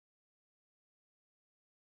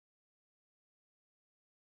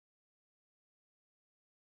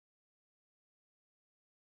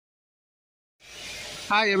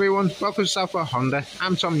Hi everyone, welcome to Southport Honda.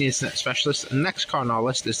 I'm Tom, the Internet Specialist, and next car on our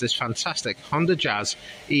list is this fantastic Honda Jazz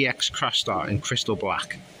EX Crosstar in crystal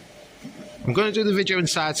black. I'm going to do the video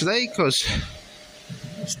inside today because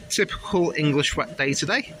it's a typical English wet day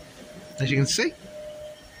today, as you can see.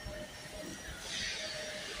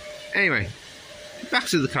 Anyway, back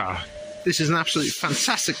to the car. This is an absolutely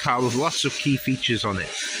fantastic car with lots of key features on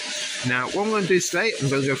it. Now, what I'm going to do today, I'm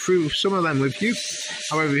going to go through some of them with you.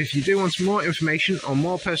 However, if you do want more information or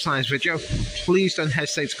more personalised video, please don't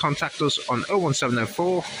hesitate to contact us on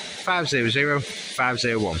 01704 500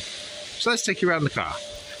 501. So let's take you around the car.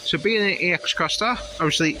 So being an EX Crosstar,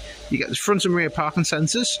 obviously you get the front and rear parking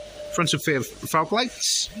sensors, front and rear fog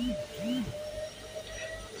lights,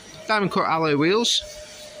 diamond cut alloy wheels.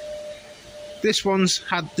 This one's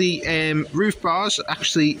had the roof bars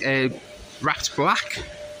actually wrapped black,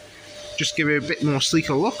 just give it a bit more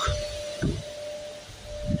sleeker look.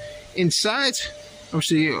 Inside,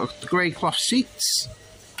 obviously you've got the grey cloth seats,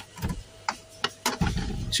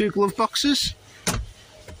 2 glove boxes,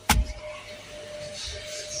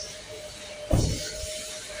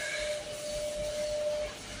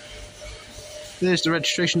 there's the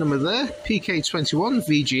registration number there, PK21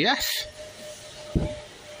 VGF.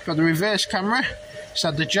 Got the reverse camera. It's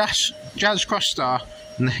had the Jazz Crosstar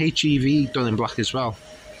and the HEV done in black as well.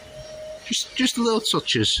 Just little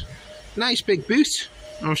touches. Nice big boot,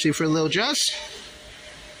 obviously for a little Jazz.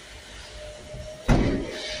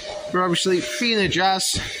 But obviously, being a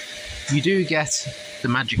Jazz, you do get the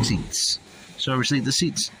magic seats. So obviously the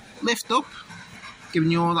seats lift up, giving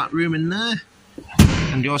you all that room in there,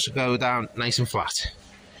 and you also go down nice and flat.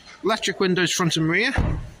 Electric windows front and rear.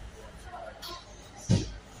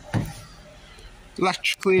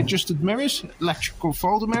 Electrically adjusted mirrors, electrical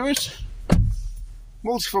folder mirrors,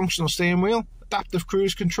 multifunctional steering wheel, adaptive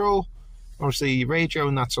cruise control, obviously radio,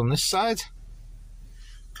 and that's on this side.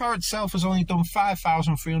 The car itself has only done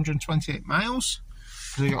 5,328 miles.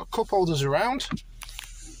 So you've got cup holders around,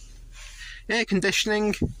 air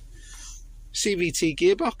conditioning, CVT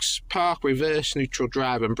gearbox, park, reverse, neutral,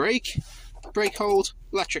 drive and brake hold,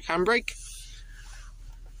 electric handbrake,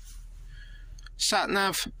 sat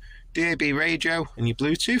nav, DAB radio and your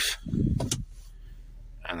Bluetooth,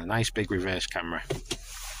 and a nice big reverse camera.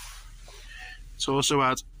 It's also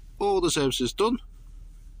had all the services done,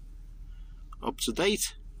 up to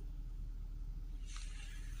date.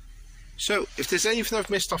 So if there's anything I've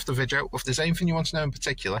missed off the video, or if there's anything you want to know in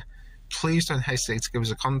particular, please don't hesitate to give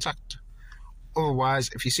us a contact. Otherwise,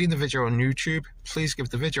 if you've seen the video on YouTube, please give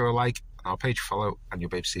the video a like and our page a follow, and you'll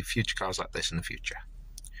be able to see future cars like this in the future.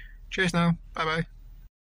 Cheers now, bye bye.